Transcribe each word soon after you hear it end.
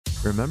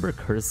Remember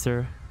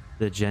Cursor,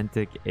 the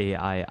agentic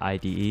AI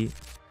IDE?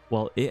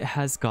 Well, it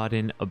has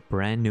gotten a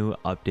brand new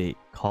update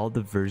called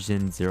the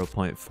version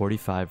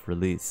 0.45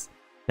 release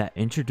that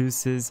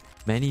introduces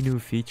many new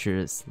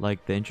features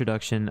like the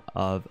introduction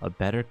of a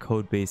better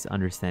code-based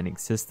understanding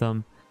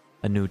system,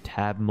 a new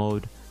tab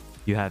mode,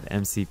 you have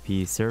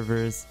MCP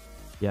servers,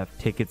 you have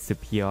tickets to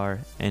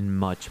PR, and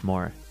much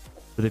more.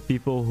 For the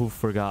people who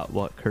forgot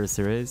what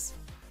Cursor is,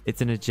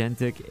 it's an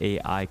agentic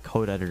AI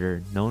code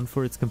editor known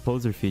for its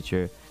composer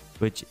feature,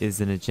 which is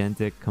an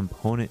agentic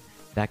component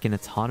that can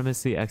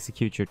autonomously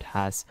execute your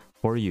tasks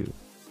for you,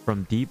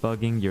 from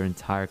debugging your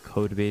entire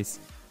codebase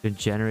to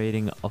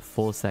generating a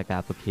full stack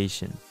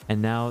application.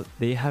 And now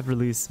they have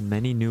released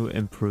many new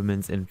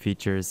improvements and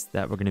features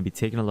that we're going to be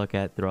taking a look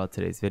at throughout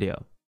today's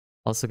video.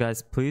 Also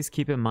guys, please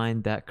keep in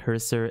mind that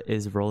Cursor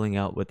is rolling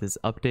out with this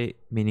update,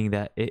 meaning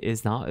that it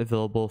is not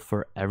available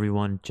for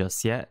everyone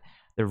just yet.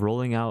 They're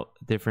rolling out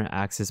different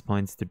access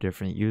points to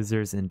different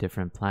users and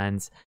different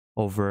plans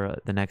over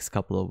the next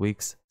couple of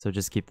weeks, so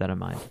just keep that in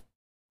mind.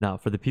 Now,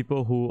 for the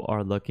people who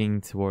are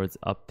looking towards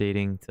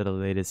updating to the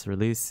latest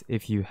release,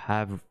 if you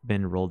have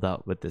been rolled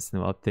out with this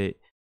new update,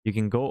 you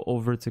can go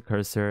over to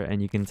Cursor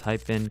and you can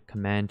type in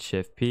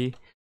Command-Shift-P,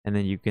 and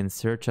then you can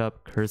search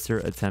up Cursor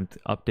Attempt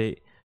Update.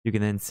 You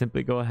can then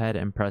simply go ahead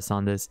and press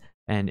on this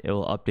and it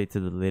will update to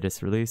the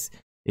latest release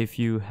if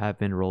you have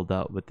been rolled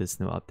out with this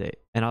new update.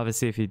 And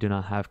obviously, if you do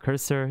not have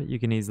Cursor, you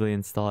can easily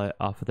install it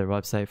off of their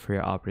website for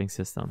your operating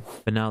system.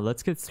 But now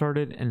let's get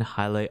started and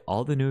highlight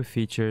all the new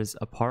features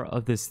a part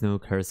of this new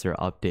Cursor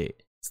update.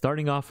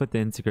 Starting off with the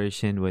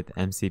integration with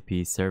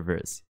MCP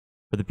servers.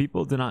 For the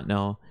people who do not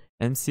know,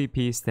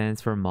 MCP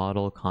stands for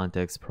Model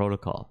Context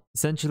Protocol.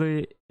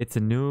 Essentially, it's a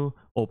new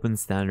open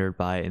standard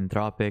by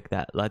Anthropic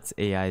that lets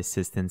AI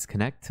assistants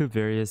connect to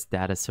various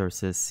data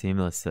sources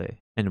seamlessly.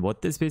 And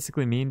what this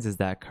basically means is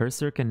that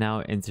Cursor can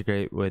now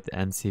integrate with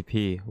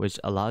MCP, which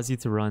allows you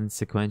to run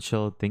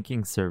sequential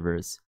thinking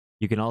servers.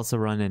 You can also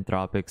run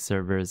Anthropic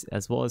servers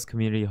as well as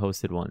community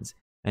hosted ones.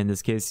 In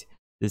this case,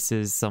 this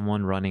is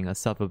someone running a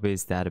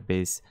Suffolk-based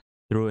database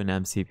through an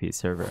MCP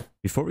server.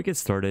 Before we get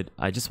started,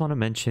 I just want to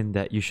mention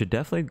that you should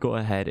definitely go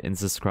ahead and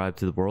subscribe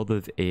to the World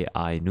of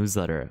AI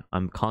newsletter.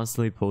 I'm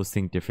constantly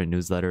posting different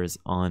newsletters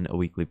on a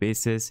weekly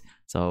basis,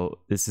 so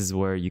this is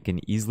where you can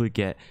easily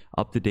get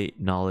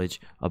up-to-date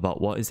knowledge about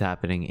what is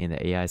happening in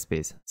the AI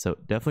space. So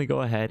definitely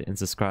go ahead and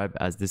subscribe,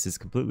 as this is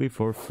completely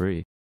for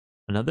free.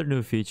 Another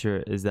new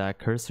feature is that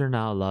Cursor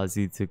now allows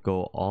you to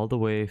go all the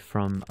way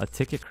from a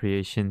ticket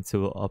creation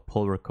to a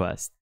pull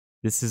request.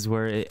 This is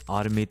where it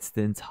automates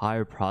the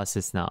entire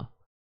process now.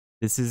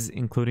 This is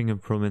including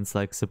improvements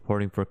like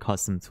supporting for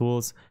custom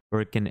tools,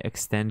 where it can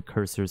extend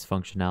Cursor's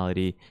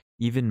functionality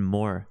even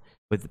more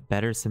with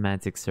better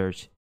semantic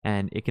search,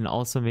 and it can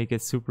also make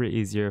it super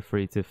easier for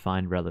you to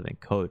find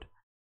relevant code.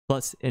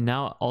 Plus, it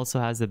now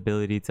also has the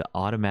ability to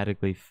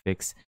automatically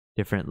fix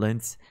different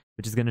lints,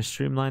 which is going to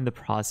streamline the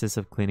process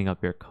of cleaning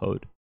up your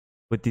code.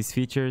 With these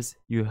features,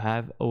 you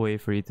have a way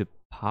for you to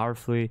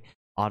powerfully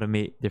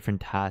automate different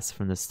tasks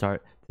from the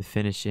start to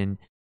finish in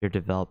your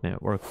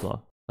development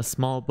workflow. A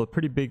small but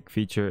pretty big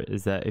feature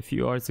is that if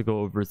you are to go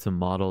over to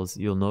models,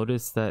 you'll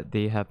notice that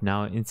they have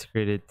now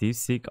integrated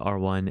DeepSeek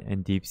R1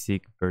 and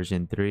DeepSeek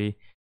version 3,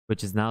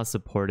 which is now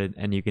supported,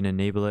 and you can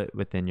enable it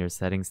within your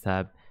settings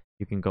tab.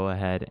 You can go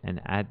ahead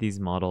and add these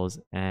models,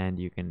 and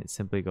you can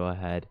simply go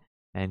ahead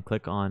and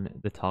click on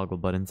the toggle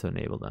button to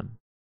enable them.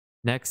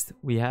 Next,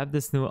 we have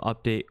this new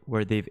update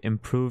where they've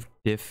improved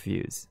diff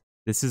views.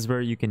 This is where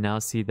you can now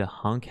see the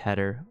hunk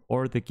header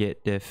or the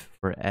git diff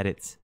for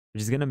edits,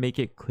 which is going to make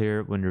it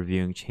clear when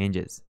reviewing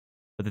changes.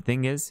 But the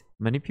thing is,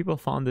 many people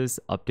found this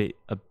update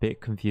a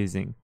bit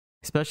confusing,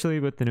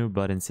 especially with the new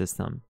button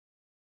system.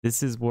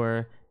 This is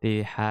where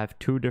they have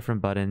two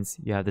different buttons.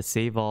 You have the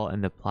save all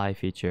and the apply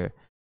feature.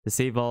 The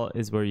save all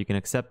is where you can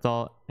accept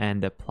all,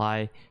 and the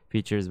apply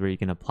feature is where you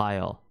can apply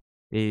all.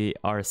 They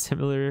are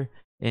similar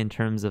in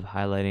terms of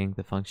highlighting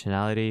the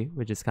functionality,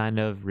 which is kind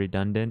of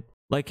redundant,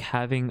 like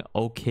having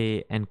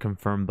OK and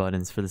confirm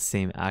buttons for the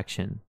same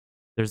action.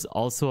 There's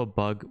also a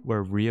bug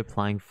where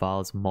reapplying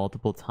files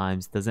multiple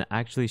times doesn't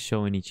actually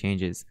show any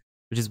changes,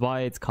 which is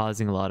why it's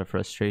causing a lot of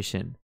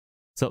frustration.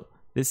 So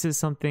this is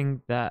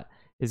something that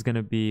is going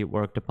to be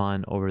worked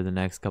upon over the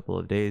next couple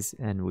of days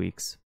and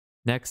weeks.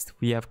 Next,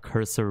 we have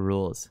Cursor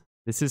rules.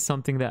 This is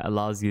something that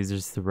allows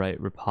users to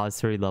write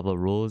repository level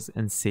rules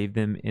and save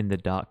them in the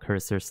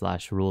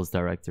 .cursor/rules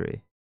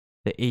directory.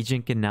 The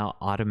agent can now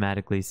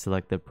automatically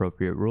select the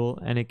appropriate rule,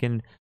 and it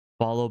can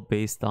follow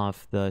based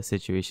off the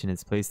situation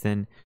it's placed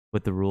in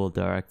with the rule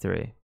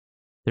directory.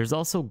 There's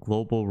also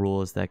global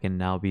rules that can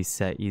now be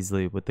set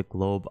easily with the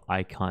globe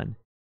icon,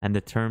 and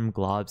the term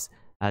globs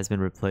has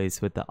been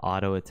replaced with the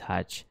auto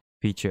attach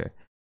feature.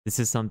 This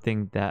is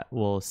something that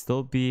will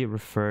still be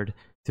referred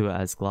to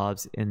as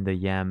globs in the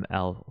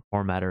YAML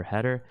formatter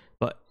header,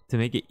 but to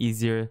make it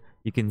easier,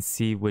 you can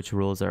see which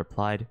rules are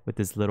applied with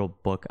this little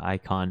book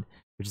icon,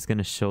 which is going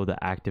to show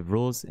the active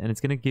rules, and it's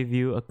going to give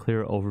you a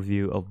clear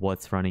overview of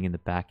what's running in the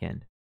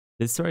backend.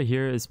 This right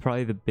here is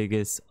probably the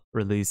biggest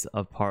release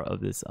of part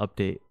of this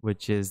update,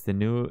 which is the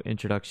new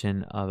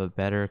introduction of a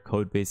better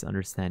code-based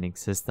understanding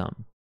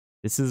system.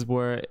 This is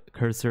where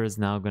Cursor is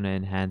now going to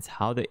enhance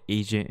how the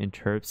agent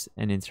interprets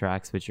and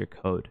interacts with your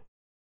code.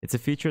 It's a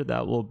feature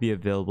that will be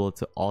available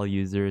to all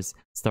users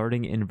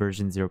starting in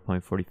version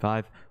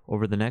 0.45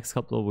 over the next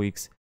couple of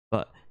weeks,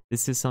 but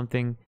this is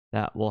something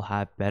that will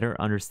have better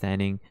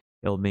understanding.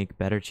 It will make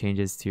better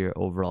changes to your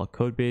overall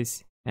code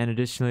base, and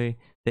additionally,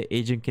 the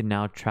agent can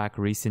now track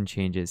recent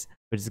changes,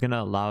 which is going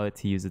to allow it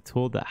to use a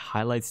tool that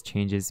highlights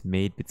changes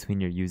made between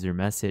your user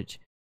message,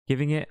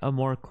 giving it a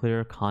more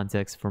clear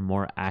context for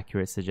more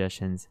accurate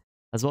suggestions,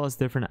 as well as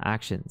different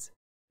actions.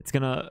 It's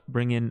going to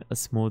bring in a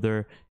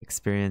smoother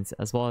experience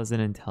as well as an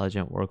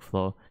intelligent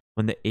workflow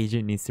when the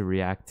agent needs to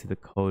react to the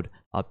code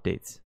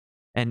updates.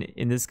 And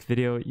in this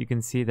video, you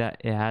can see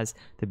that it has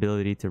the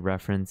ability to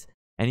reference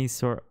any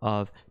sort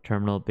of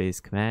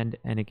terminal-based command,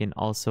 and it can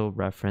also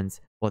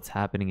reference what's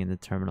happening in the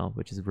terminal,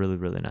 which is really,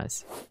 really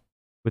nice.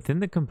 Within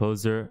the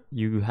composer,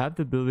 you have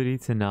the ability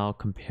to now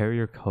compare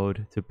your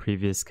code to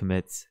previous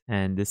commits,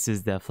 and this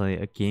is definitely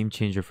a game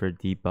changer for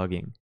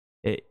debugging.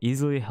 It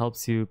easily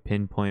helps you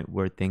pinpoint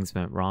where things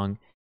went wrong,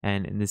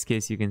 and in this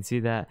case, you can see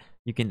that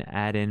you can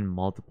add in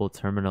multiple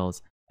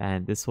terminals,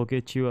 and this will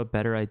get you a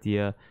better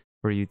idea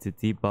for you to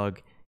debug,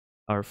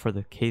 or for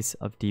the case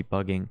of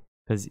debugging,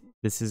 because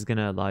this is going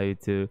to allow you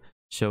to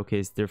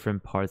showcase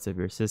different parts of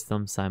your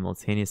system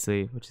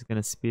simultaneously, which is going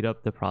to speed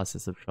up the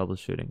process of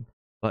troubleshooting.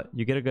 But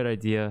you get a good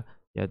idea.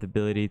 You have the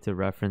ability to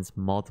reference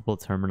multiple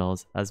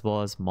terminals as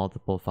well as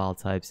multiple file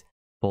types,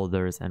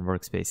 folders, and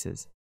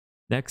workspaces.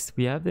 Next,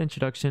 we have the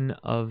introduction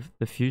of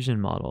the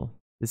Fusion model.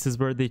 This is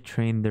where they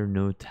train their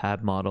new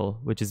tab model,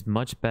 which is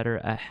much better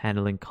at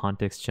handling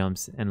context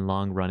jumps and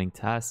long-running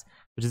tasks,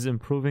 which is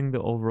improving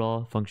the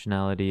overall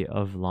functionality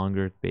of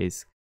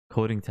longer-based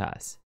coding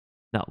tasks.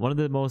 Now, one of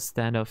the most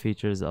standout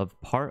features of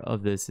part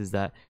of this is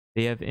that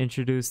they have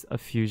introduced a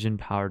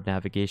Fusion-powered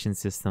navigation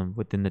system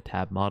within the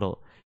tab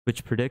model,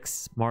 which predicts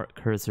smart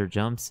cursor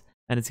jumps,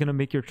 and it's going to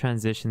make your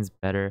transitions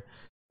better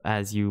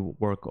as you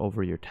work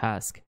over your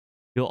task.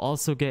 You'll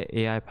also get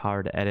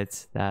AI-powered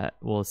edits that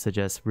will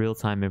suggest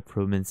real-time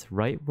improvements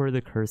right where the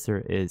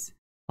cursor is,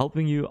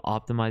 helping you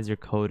optimize your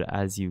code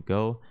as you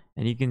go.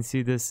 And you can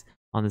see this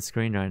on the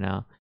screen right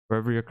now.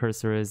 Wherever your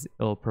cursor is, it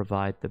will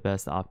provide the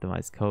best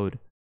optimized code.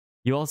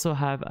 You also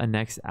have a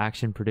next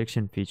action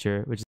prediction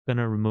feature, which is going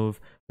to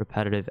remove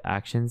repetitive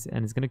actions,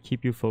 and it's going to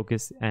keep you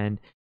focused, and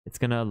it's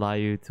going to allow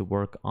you to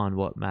work on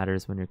what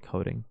matters when you're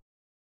coding.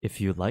 If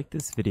you like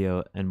this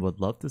video and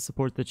would love to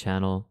support the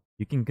channel,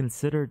 you can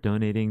consider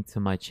donating to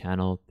my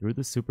channel through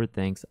the super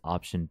thanks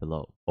option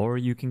below. Or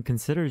you can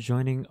consider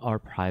joining our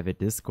private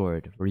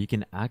Discord, where you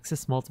can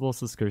access multiple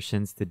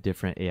subscriptions to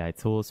different AI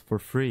tools for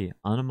free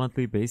on a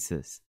monthly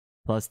basis,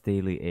 plus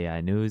daily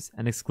AI news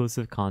and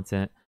exclusive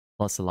content,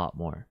 plus a lot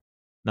more.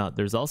 Now,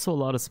 there's also a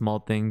lot of small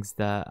things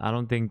that I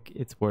don't think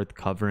it's worth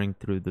covering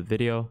through the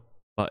video,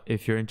 but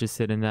if you're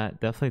interested in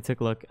that, definitely take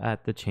a look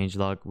at the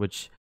changelog,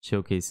 which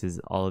showcases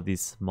all of these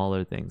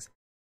smaller things.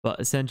 But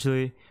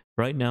essentially,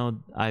 right now,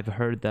 I've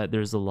heard that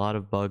there's a lot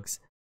of bugs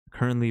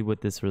currently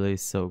with this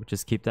release, so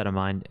just keep that in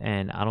mind,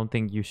 and I don't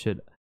think you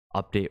should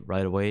update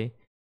right away.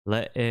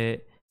 Let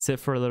it sit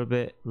for a little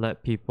bit,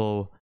 let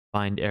people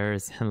find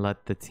errors, and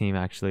let the team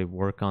actually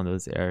work on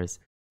those errors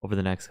over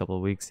the next couple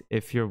of weeks.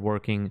 If you're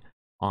working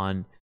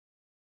on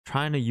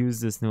trying to use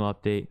this new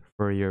update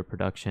for your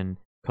production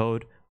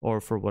code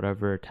or for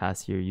whatever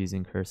task you're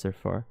using Cursor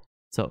for.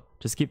 So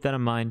just keep that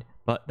in mind.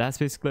 But that's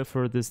basically it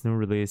for this new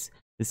release.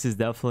 This is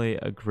definitely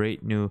a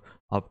great new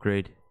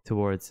upgrade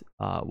towards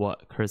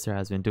what Cursor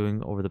has been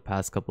doing over the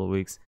past couple of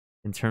weeks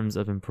in terms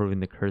of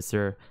improving the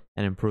Cursor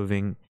and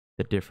improving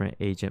the different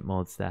agent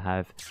modes that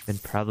have been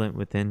prevalent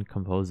within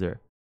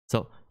Composer.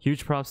 So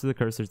huge props to the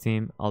Cursor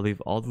team. I'll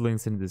leave all the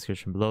links in the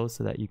description below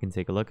so that you can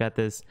take a look at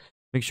this.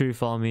 Make sure you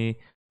follow me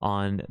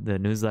on the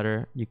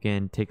newsletter. You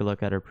can take a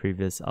look at our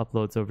previous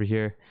uploads over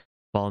here.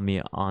 Follow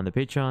me on the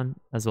Patreon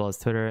as well as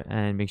Twitter,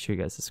 and make sure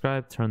you guys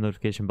subscribe, turn on the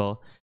notification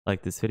bell,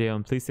 like this video,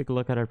 and please take a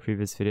look at our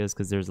previous videos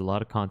because there's a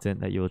lot of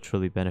content that you will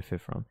truly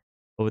benefit from.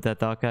 But with that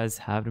thought, guys,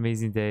 have an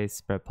amazing day,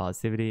 spread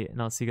positivity,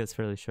 and I'll see you guys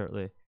fairly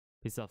shortly.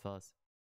 Peace out, fellas.